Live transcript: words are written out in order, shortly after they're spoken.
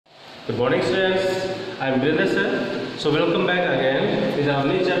Good morning, students. I am Brenda sir. So welcome back again with our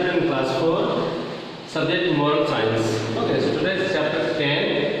new chapter in class 4, subject moral science. Okay, so today's chapter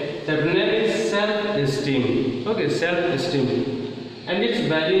 10. Chapter name is self-esteem. Okay, self-esteem, and its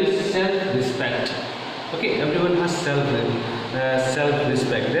value is self-respect. Okay, everyone has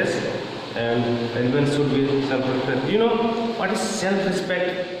self-respect. Yes, and everyone should be self-respect. You know what is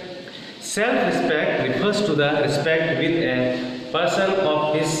self-respect? Self-respect refers to the respect with a person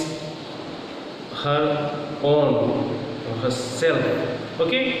of his, her own, or herself.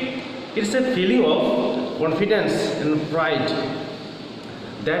 Okay, it is a feeling of confidence and pride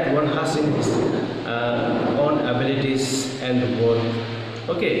that one has in his own abilities and worth.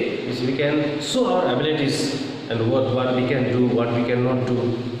 Okay, so we can show our abilities and what we can do, what we cannot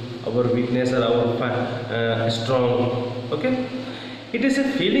do, our weakness or our strong. Okay, it is a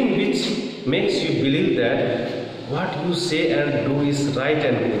feeling which makes you believe that what you say and do is right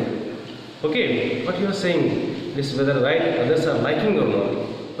and good. Okay, what you are saying is whether right, others are liking or not.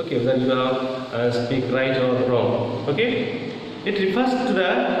 Okay, whether you are speak right or wrong. Okay, it refers to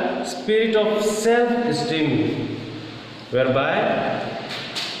the spirit of self-esteem, whereby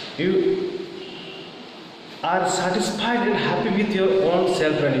you are satisfied and happy with your own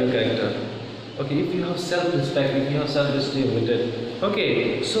self and your character. Okay, if you have self-respect, if you have self-esteem with it,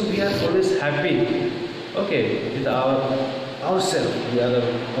 okay, so we are always happy. Okay, with ourselves, we are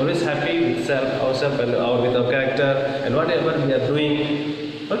always happy with ourselves and with our character and whatever we are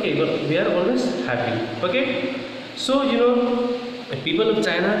doing. Okay, but we are always happy. Okay, so you know, people of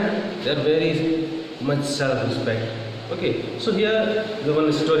China, they are very much self-respect. Okay, so here the one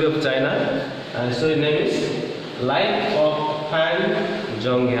story of China. Story name is Life of Han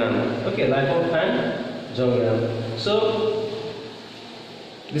Zhongyan. Okay, Life of Han Zhongyan. So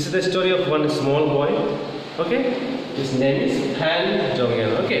this is the story of one small boy. Okay, his name is Han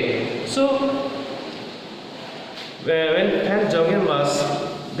Zhongyan. Okay, so when Han Zhongyan was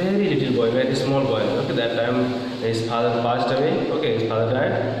very little boy, very small boy. Okay, that time his father passed away. Okay, his father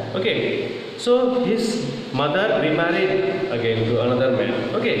died. Okay, so his mother remarried again to another man.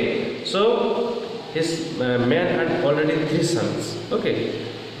 Okay, so his man had already 3 sons. Okay,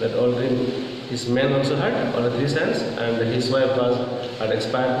 that already his man also had already 3 sons, and his wife had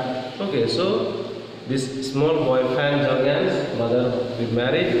expired. Okay, so this small boy Han Zhongyan's mother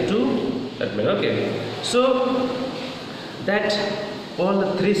remarried to that man. Okay, so that all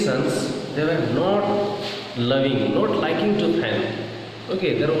the 3 sons, they were not loving, not liking to Han.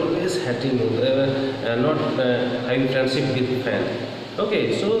 Okay, they were always hating him. They were not having friendship with Han.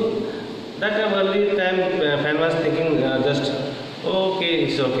 Okay, so that time early time Han was thinking just okay,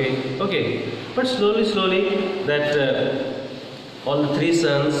 it's okay. Okay, but slowly that all the 3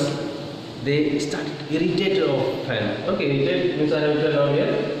 sons, they started irritated of Han. Okay, irritated means I have to down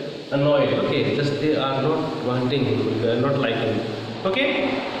here, annoyed. Okay, just they are not wanting him, they are not liking him. Okay,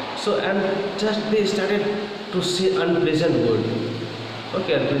 so and just they started to say unpleasant word.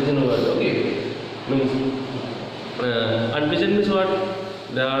 Okay, unpleasant word. Okay, means unpleasant means what?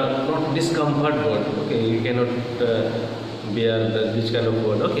 They are not discomfort word. Okay, you cannot bear this kind of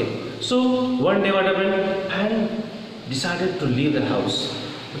word. Okay, so one day what happened? Han decided to leave the house.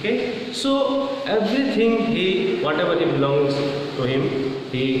 Okay, so everything whatever he belongs to him,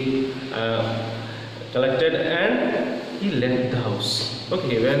 he collected and he left the house. Okay,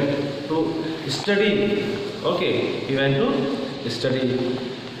 he went to study. Okay, he went to study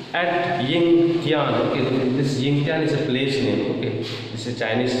at Yingtian. Okay, this Yingtian is a place name. Okay, this is a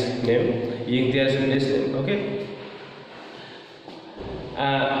Chinese name. Yingtian is a place name. Okay.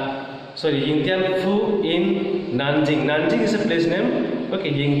 Yingtian Fu in Nanjing. Nanjing is a place name.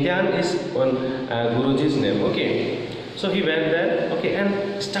 Okay, Yingtian is on Guruji's name. Okay, so he went there. Okay,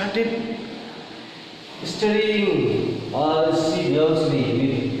 and started studying all seriously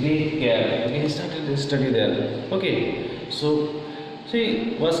with great care. Okay, he started to study there. Okay, so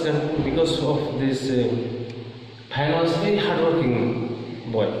he was because of this. Han was very hardworking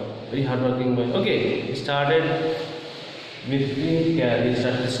boy. Very hardworking boy. Okay, he started with great care. He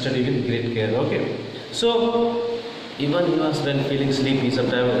started to study with great care. Okay, so even he was when feeling sleepy,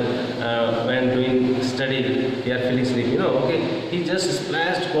 sometimes when doing study, he are feeling sleepy. You know, okay, he just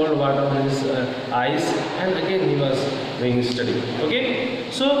splashed cold water on his eyes, and again he was doing study. Okay,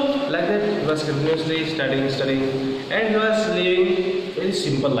 so like that he was continuously studying, and he was living very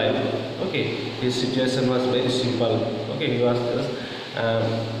simple life. Okay, his situation was very simple. Okay, he was just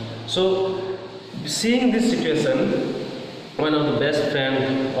so seeing this situation, one of the best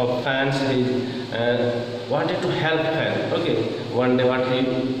friend of fans, he wanted to help Han. Okay, one day what he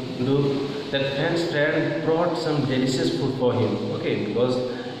do, that Han's friend brought some delicious food for him. Okay, because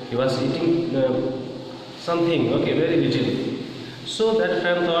he was eating something, okay, very little. So that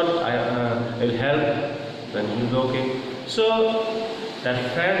friend thought, I will help, then he will be okay. So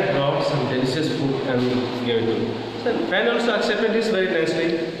that friend brought some delicious food and gave it to him. So the friend also accepted this very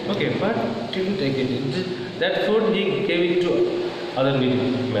nicely. Okay, but didn't take it. That food he gave it to other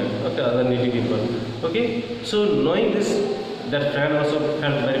needy men, okay, other needy people. Okay, so knowing this, that friend also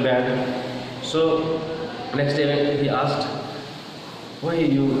felt very bad. So next day he asked, why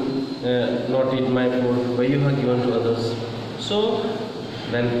you not eat my food? Why you have given to others? So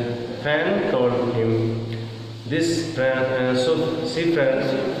then friend told him, this friend, so see friends,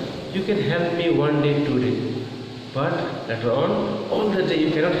 you can help me one day, today, but later on, all the day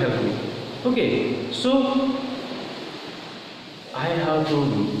you cannot help me. Okay, so I have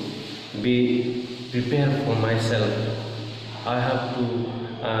to be prepared for myself. I have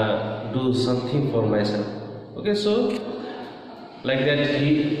to do something for myself. Okay, so like that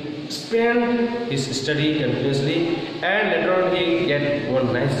he spent his study continuously, and later on he get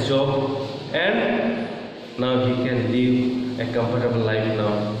one nice job, and now he can live a comfortable life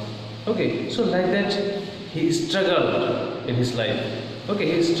now. Okay, so like that he struggled in his life.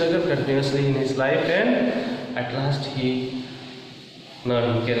 Okay, he struggled continuously in his life, and at last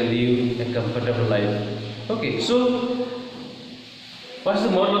now he can live a comfortable life. Okay, so what's the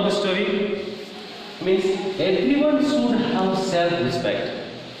moral of the story? Means everyone should have self-respect.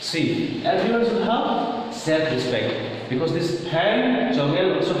 See, everyone should have self-respect, because this friend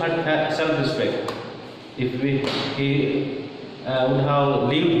Jonghyun also had self-respect. If he would have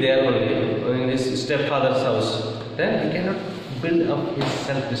lived there only in his stepfather's house, then he cannot build up his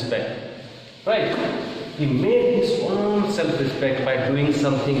self-respect, right? He made his own self-respect by doing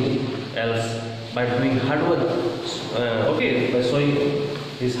something else, by doing hard work. Okay, by showing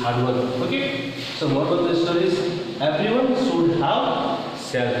his hard work. Okay, so moral of the story is everyone should have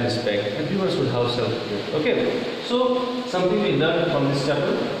self-respect. Everyone should have self-respect. Okay, so something we learned from this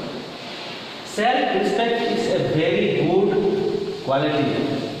chapter. Self-respect is a very good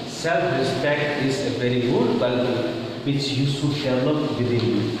quality. Self-respect is a very good quality which you should develop within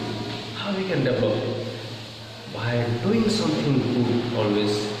you. How we can develop? By doing something good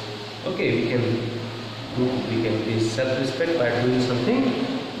always. Okay, we can be self-respect by doing something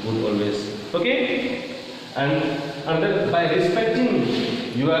good always. Okay, and by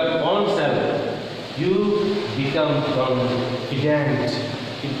respecting your own self, you become confident.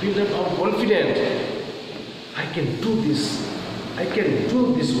 You build up our confidence. I can do this. I can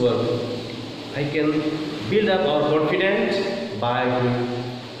do this work. I can build up our confidence by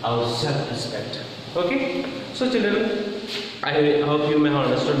our self-respect. Okay? So children, I hope you may have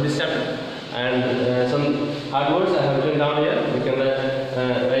understood this chapter, and some hard words I have written down here. You can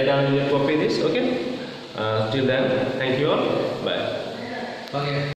write down in your copy this. Okay? Till then, thank you all. Bye. Okay.